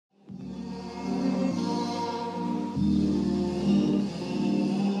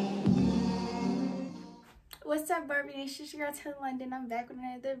What's up, Barbie? It's just your girl to London. I'm back with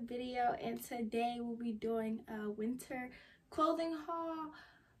another video, and today we'll be doing a winter clothing haul.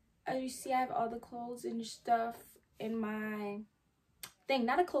 As you see, I have all the clothes and stuff in my thing.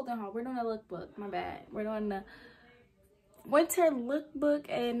 Not a clothing haul. We're doing a lookbook. My bad. We're doing the winter lookbook,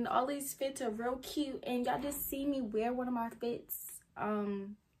 and all these fits are real cute. And y'all just see me wear one of my fits. Y'all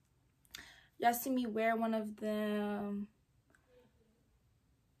see me wear one of them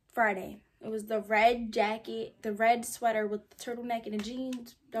Friday. It was the red jacket, the red sweater with the turtleneck and the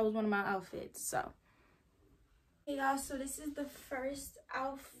jeans. That was one of my outfits. So, hey y'all, so this is the first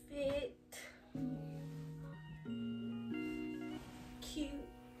outfit. Cute,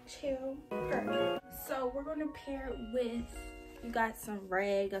 chill, perfect. So we're gonna pair it with, you got some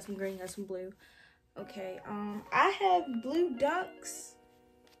red, got some green, got some blue. Okay, I have blue dunks.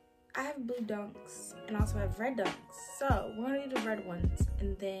 I have blue dunks and also have red dunks. So we're gonna do the red ones,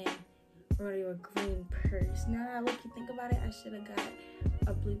 and then we're gonna do a green purse. Now that I look and think about it, I should have got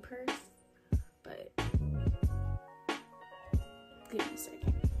a blue purse, but give me a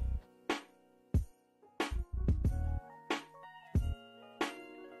second.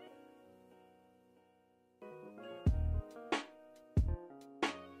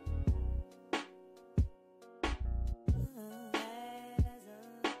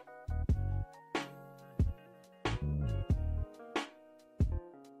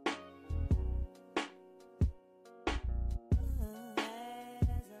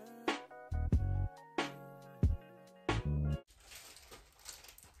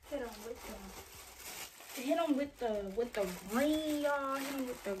 Hit them with the green, y'all. Hit them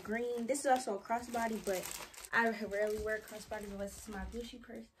with the green. This is also a crossbody, but I rarely wear crossbody unless it's my Gucci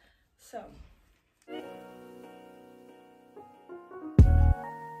purse. So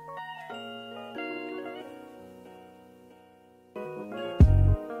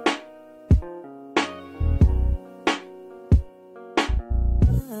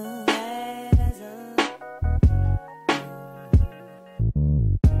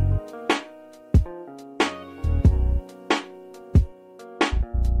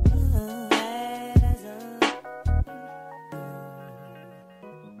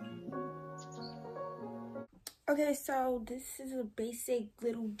okay, so this is a basic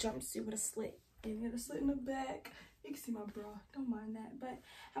little jumpsuit with a slit. And got a slit in the back. You can see my bra, don't mind that. But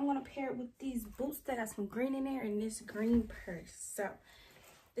I'm gonna pair it with these boots that got some green in there and this green purse. So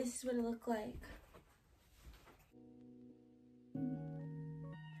this is what it look like.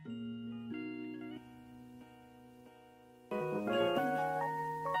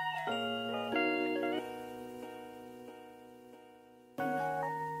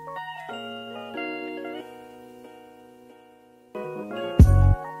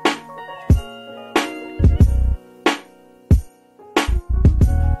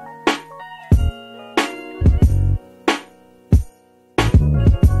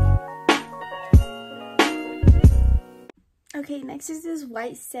 Okay, next is this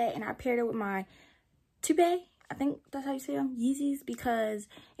white set, and I paired it with my toupee. I think that's how you say them, Yeezys, because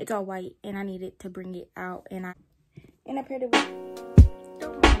it's all white, and I needed to bring it out, and I paired it with.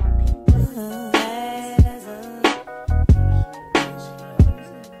 Don't mind my pink boots. I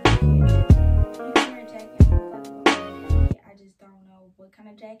just don't know what kind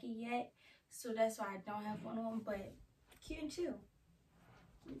of jacket yet, so that's why I don't have one on. But cute and chill.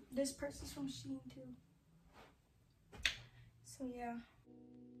 This purse is from Shein too. So yeah.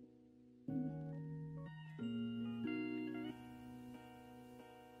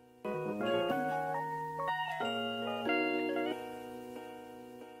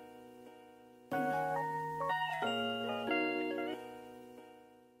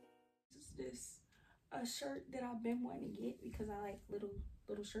 This a shirt that I've been wanting to get because I like little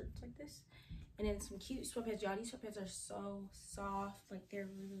shirts like this, and then some cute sweatpants. Y'all, these sweatpants are so soft, like they're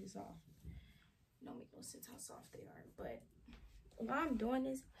really soft. Don't make no sense how soft they are, but while I'm doing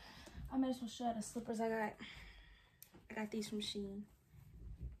this, I might as well show you the slippers I got. I got these from Shein.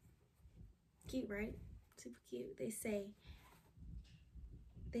 Cute, right? Super cute. They say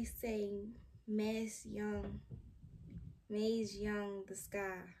Maze Young, the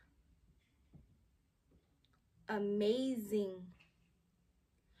sky. Amazing.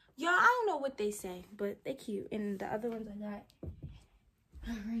 Y'all, I don't know what they say, but they cute. And the other ones I got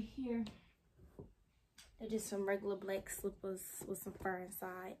are right here. They're just some regular black slippers with some fur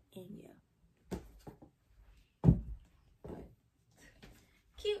inside, and yeah. But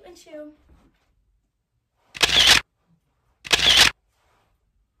cute and chill.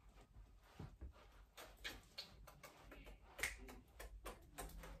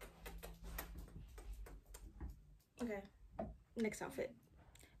 Okay, next outfit.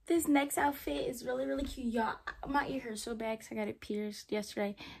 This next outfit is really cute, y'all. My ear hurts so bad because I got it pierced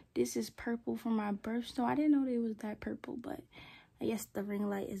yesterday. This is purple for my birthstone. I didn't know that it was that purple, but I guess the ring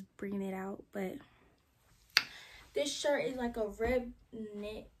light is bringing it out. But this shirt is like a red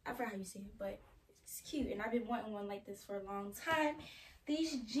knit. I forgot how you say it, but it's cute. And I've been wanting one like this for a long time.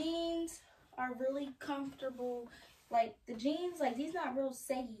 These jeans are really comfortable. Like the jeans, like these not real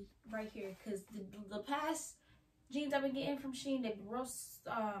saggy right here, because the past jeans I've been getting from Shein, they're real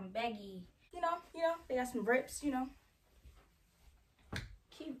baggy. You know, they got some rips, you know.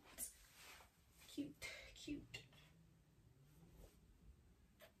 Cute.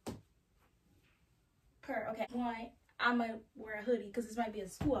 Okay. One, I'm gonna wear a hoodie because this might be a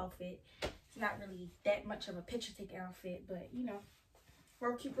school outfit. It's not really that much of a picture taking outfit, but you know,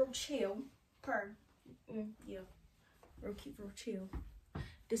 real cute, real chill. Yeah, real cute, real chill.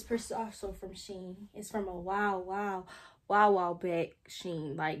 This purse is also from Shein. It's from a while back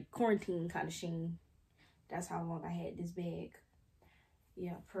Shein, like quarantine kind of Shein. That's how long I had this bag.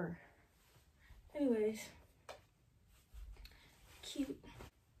 Yeah, anyways, cute.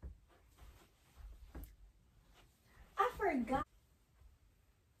 I forgot.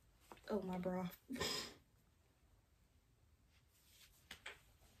 Oh, my bra.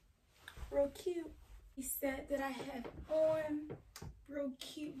 Real cute. The set that I have on. Real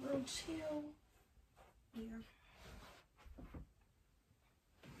cute, real chill. Yeah.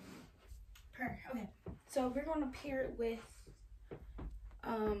 Okay. So we're gonna pair it with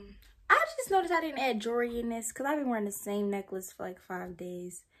I just noticed I didn't add jewelry in this because I've been wearing the same necklace for like 5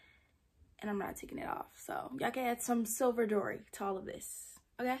 days and I'm not taking it off. So y'all can add some silver jewelry to all of this.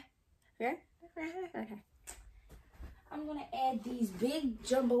 Okay? Okay? Okay. I'm gonna add these big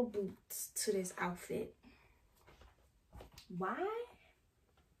jumbo boots to this outfit. Why?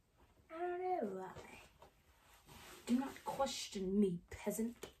 I don't know why. Do not question me,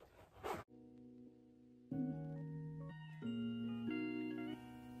 peasant.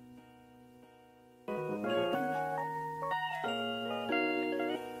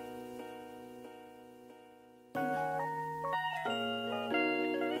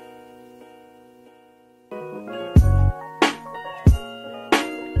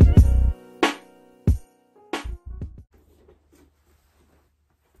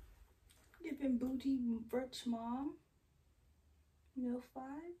 Giving bougie rich mom milf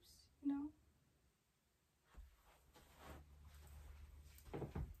vibes, you know.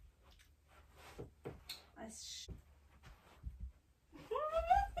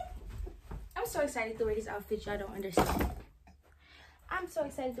 I'm so excited to wear this outfit. Y'all don't understand. I'm so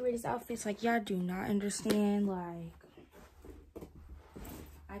excited to wear this outfit. It's like y'all do not understand. Like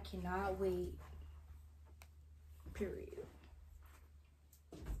I cannot wait. Period.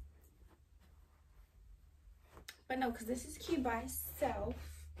 But no, because this is cute by itself.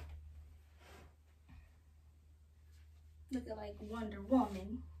 Looking like Wonder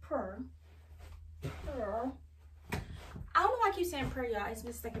Woman. Purr. I don't know why I keep saying purr, y'all. It's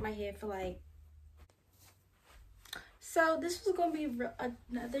been stuck in my head for like. So this was gonna be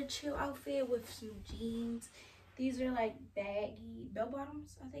another chill outfit with some jeans. These are like baggy bell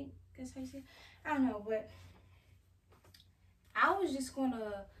bottoms, I think that's how you say it. I don't know, but I was just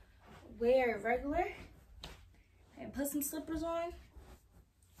gonna wear it regular and put some slippers on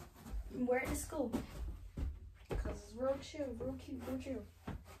and wear it to school. Cause it's real chill, real cute, real chill.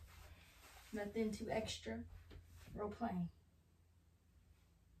 Nothing too extra, real plain.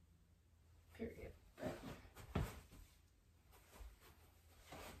 Period. But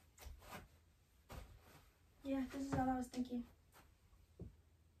yeah, this is all I was thinking.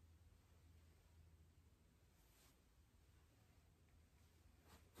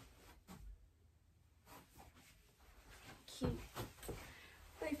 Cute.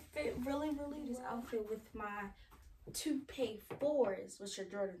 They fit really this outfit with my toupee 4s, which are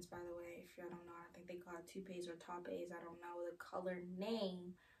Jordans, by the way. If y'all don't know, I think they call it toupees or topes. I don't know the color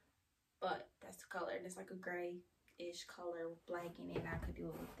name, but that's the color. And it's like a grayish color with black in it. And I could do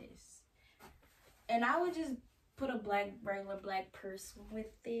it with this. And I would just put a regular black purse with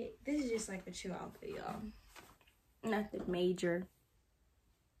it. This is just like a chill outfit, y'all. Nothing major.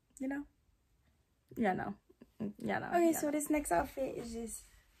 You know? Yeah, no. Yeah, no. Okay, so this next outfit is just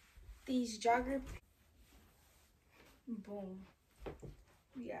these jogger. Boom.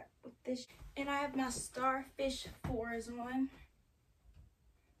 Yeah, with this. And I have my starfish 4s on.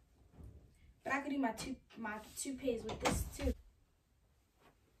 But I could do my toupees with this too.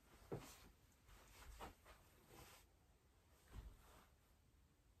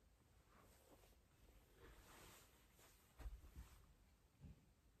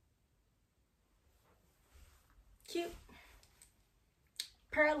 Cute.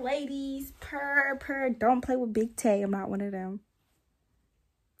 Per ladies, per. Don't play with Big Tay. I'm not one of them.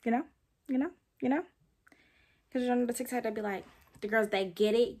 You know? Because on the TikTok, they'd be like, the girls that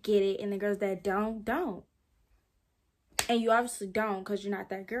get it. And the girls that don't. And you obviously don't because you're not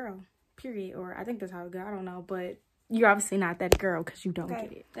that girl. Period. Or I think that's how it goes. I don't know. But you're obviously not that girl because you don't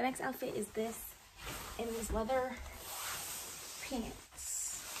get it. The next outfit is this. In these leather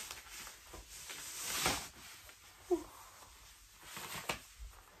pants. Whew.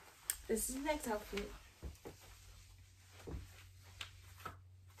 This is the next outfit.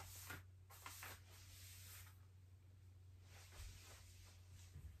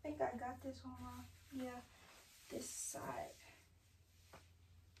 I think I got this one wrong. Yeah, this side.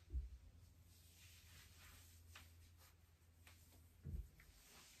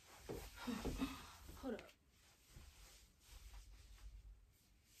 Hold up.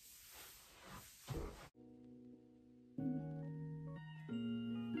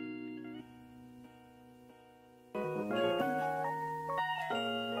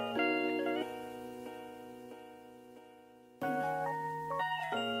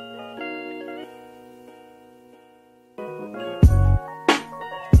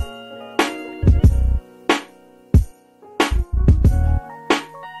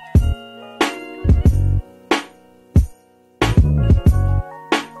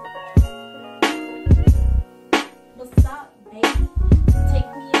 What's up, baby? Take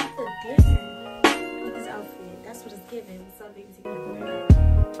me out to dinner with this outfit. That's what it's giving. What's up, baby?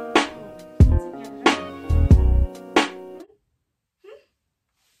 Take me out to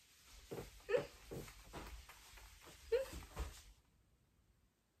dinner.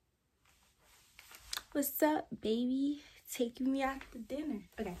 What's up, baby? Taking me out to dinner.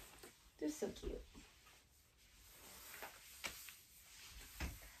 Okay, they're so cute.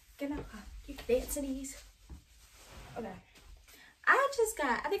 You can dance to these. Okay. I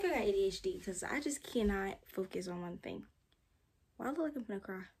think I got ADHD because I just cannot focus on one thing. Why do I look like I'm gonna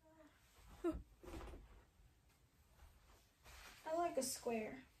cry? Huh. I like a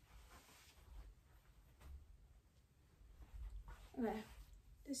square. Okay,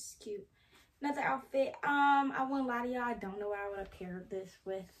 this is cute. Another outfit. I won't lie to y'all, I don't know what I would have paired this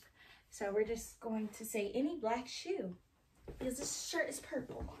with. So we're just going to say any black shoe. Because this shirt is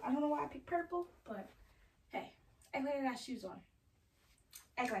purple. I don't know why I picked purple, but hey, act like I got shoes on.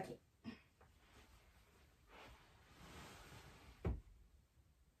 Act like it.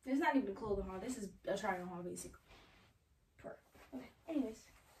 It's not even a clothing haul. This is a try on haul, basically. Okay, anyways.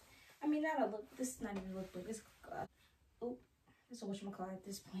 I mean, not a look. This is not even a look, but this, oh, this is a whatchamacallit at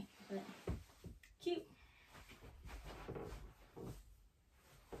this point, but cute.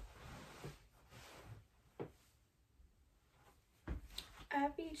 I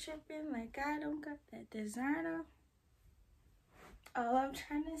be tripping like I don't got that designer. All I'm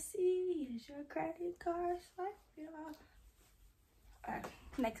trying to see is your credit card swipe, you know. Alright,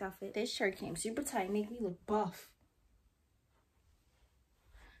 next outfit. This shirt came super tight, make me look buff.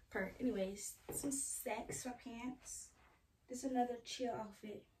 Anyways, some slacks sweatpants. This is another chill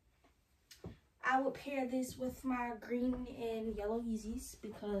outfit. I would pair this with my green and yellow Yeezys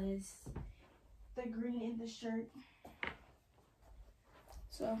because the green in the shirt.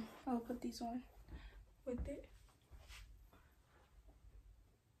 So I'll put these on with it.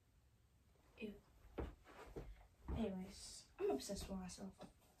 Ew. Anyways, I'm obsessed with myself.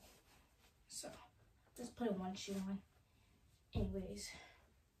 So just put one shoe on. Anyways,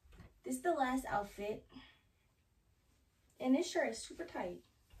 this is the last outfit. And this shirt is super tight.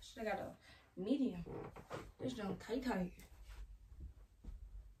 Should have got a medium. This junk tight.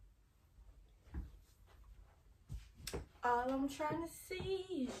 All I'm trying to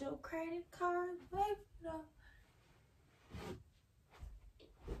see is your credit card, baby.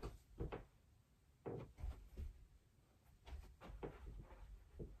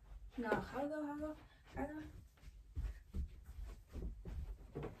 No, how go? I don't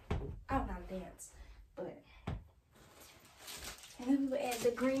know how to dance, but and then we would add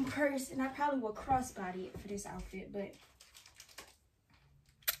the green purse, and I probably would crossbody it for this outfit, but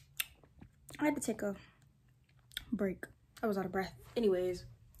I had to take a break. I was out of breath. Anyways,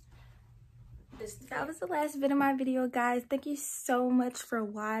 that was the last bit of my video, guys. Thank you so much for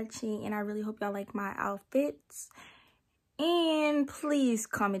watching, and I really hope y'all like my outfits. And please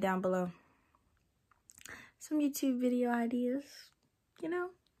comment down below some YouTube video ideas, you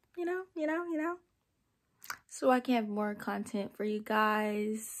know, so I can have more content for you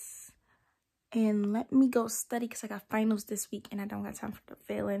guys. And let me go study because I got finals this week and I don't got time for the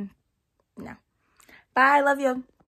failing. No. Bye. Love you.